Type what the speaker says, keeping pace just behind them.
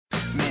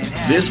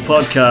This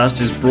podcast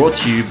is brought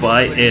to you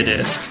by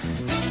AirDesk,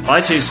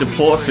 IT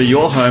support for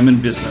your home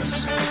and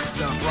business.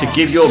 To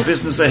give your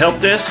business a help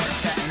desk,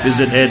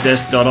 visit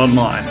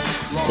airdesk.online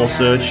or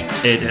search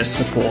AirDesk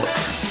support.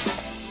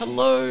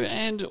 Hello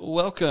and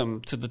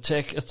welcome to the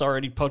Tech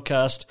Authority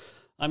podcast.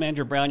 I'm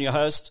Andrew Brown, your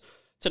host.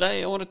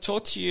 Today I want to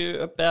talk to you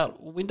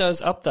about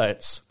Windows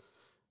updates.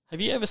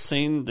 Have you ever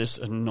seen this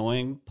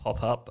annoying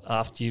pop-up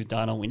after you've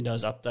done a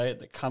Windows update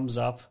that comes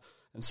up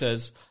and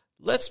says,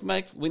 let's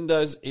make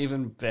Windows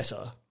even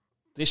better.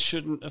 This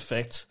shouldn't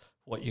affect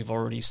what you've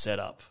already set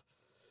up.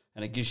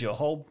 And it gives you a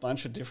whole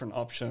bunch of different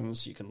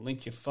options. You can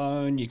link your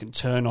phone, you can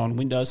turn on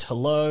Windows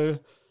Hello,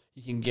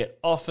 you can get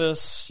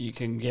Office, you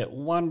can get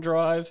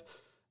OneDrive,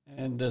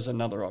 and there's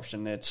another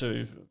option there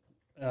too.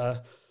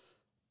 But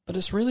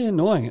it's really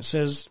annoying. It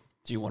says,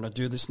 do you want to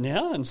do this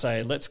now and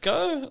say, let's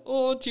go,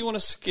 or do you want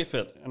to skip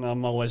it? And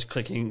I'm always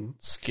clicking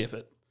skip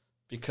it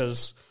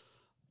because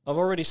I've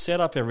already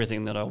set up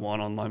everything that I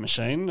want on my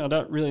machine. I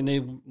don't really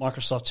need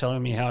Microsoft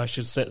telling me how I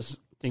should set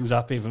things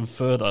up even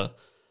further.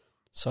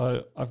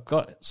 So I've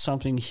got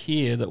something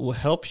here that will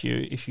help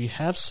you, if you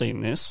have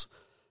seen this,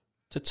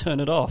 to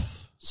turn it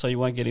off so you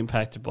won't get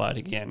impacted by it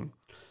again.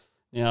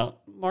 Now,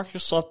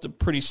 Microsoft are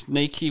pretty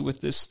sneaky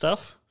with this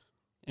stuff,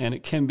 and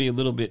it can be a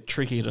little bit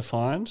tricky to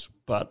find,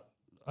 but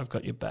I've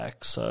got your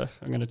back, so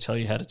I'm going to tell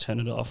you how to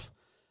turn it off.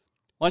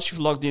 Once you've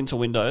logged into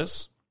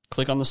Windows,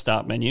 click on the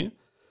Start menu,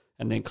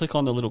 and then click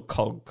on the little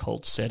cog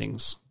called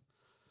Settings.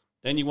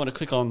 Then you want to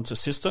click on to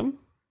System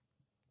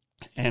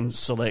and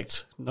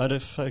select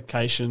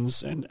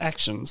Notifications and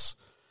Actions.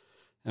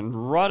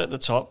 And right at the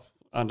top,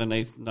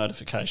 underneath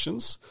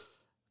Notifications,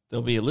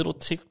 there'll be a little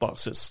tick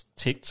box that's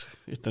ticked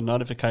if the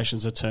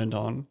notifications are turned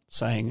on,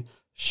 saying,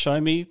 show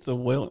me the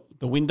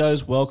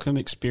Windows welcome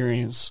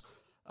experience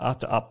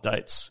after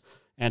updates.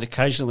 And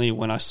occasionally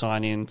when I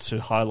sign in, to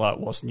highlight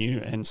what's new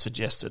and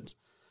suggested.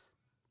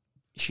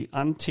 If you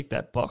untick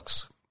that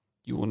box,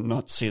 you will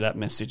not see that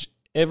message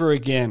ever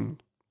again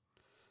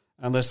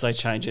unless they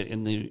change it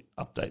in the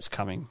updates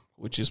coming,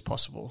 which is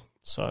possible.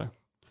 So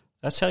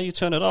that's how you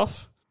turn it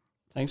off.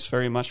 Thanks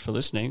very much for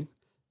listening.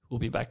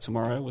 We'll be back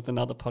tomorrow with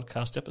another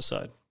podcast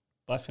episode.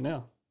 Bye for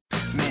now.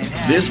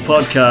 This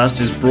podcast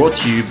is brought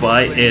to you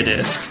by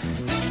AirDesk,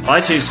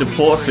 IT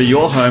support for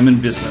your home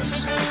and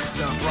business.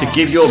 To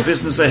give your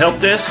business a help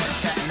desk,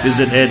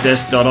 visit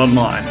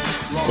airdesk.online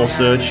or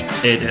search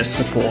AirDesk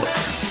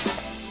support.